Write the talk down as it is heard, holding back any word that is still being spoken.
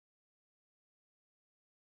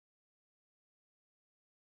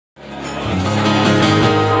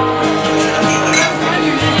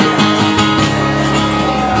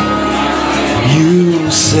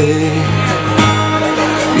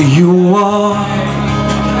You are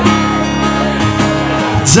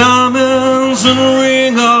diamonds and a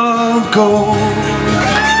ring of gold.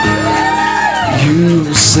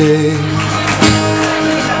 You say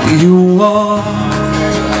you are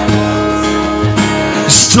a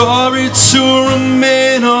story to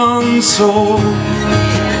remain untold,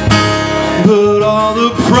 but all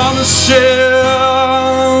the promises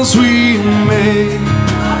we made,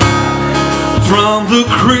 from the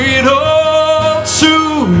cradle to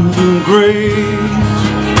the grave,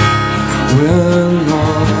 when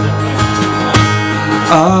all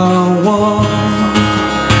I want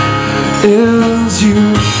is you.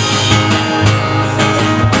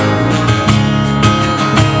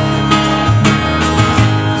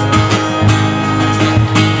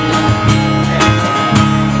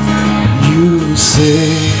 You say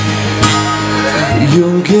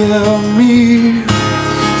you'll give me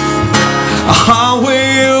a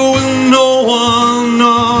highway with no one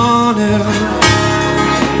on it,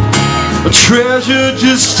 a treasure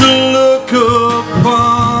just to look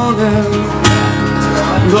upon it,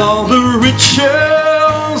 with all the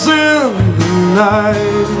riches in the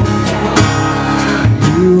night.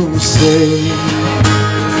 You say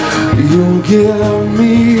you'll give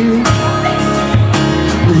me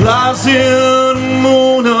lies in the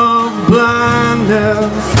moon of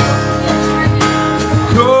blindness,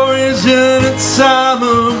 courage in a time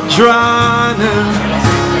of dryness,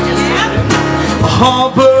 a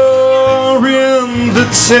harbor in the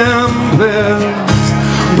tempest,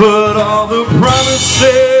 but all the promises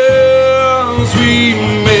we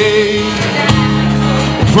made,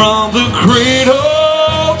 from the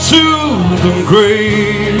cradle to the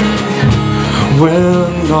grave,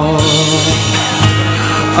 when all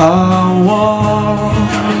I want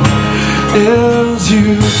is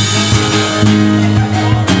you.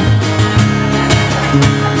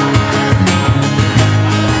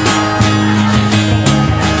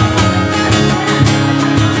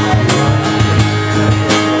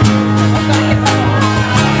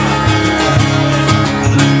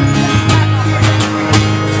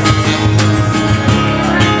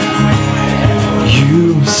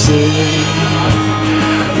 You say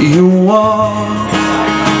you are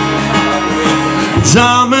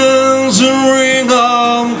diamonds and ring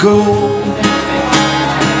of gold,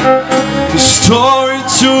 a story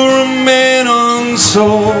to remain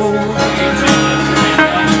untold,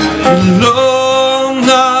 love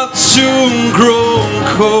not to grow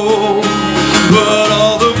cold, but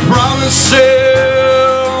all the promises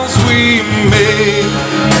we made,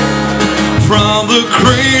 from the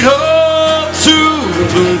cradle to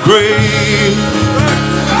the grave,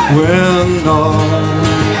 when all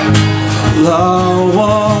I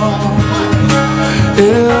want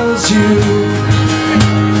is you.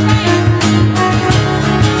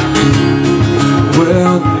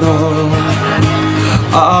 When all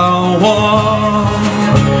I want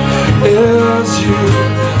is you.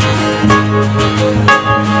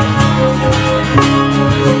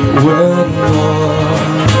 When all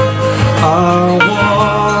I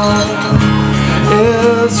want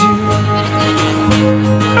is you.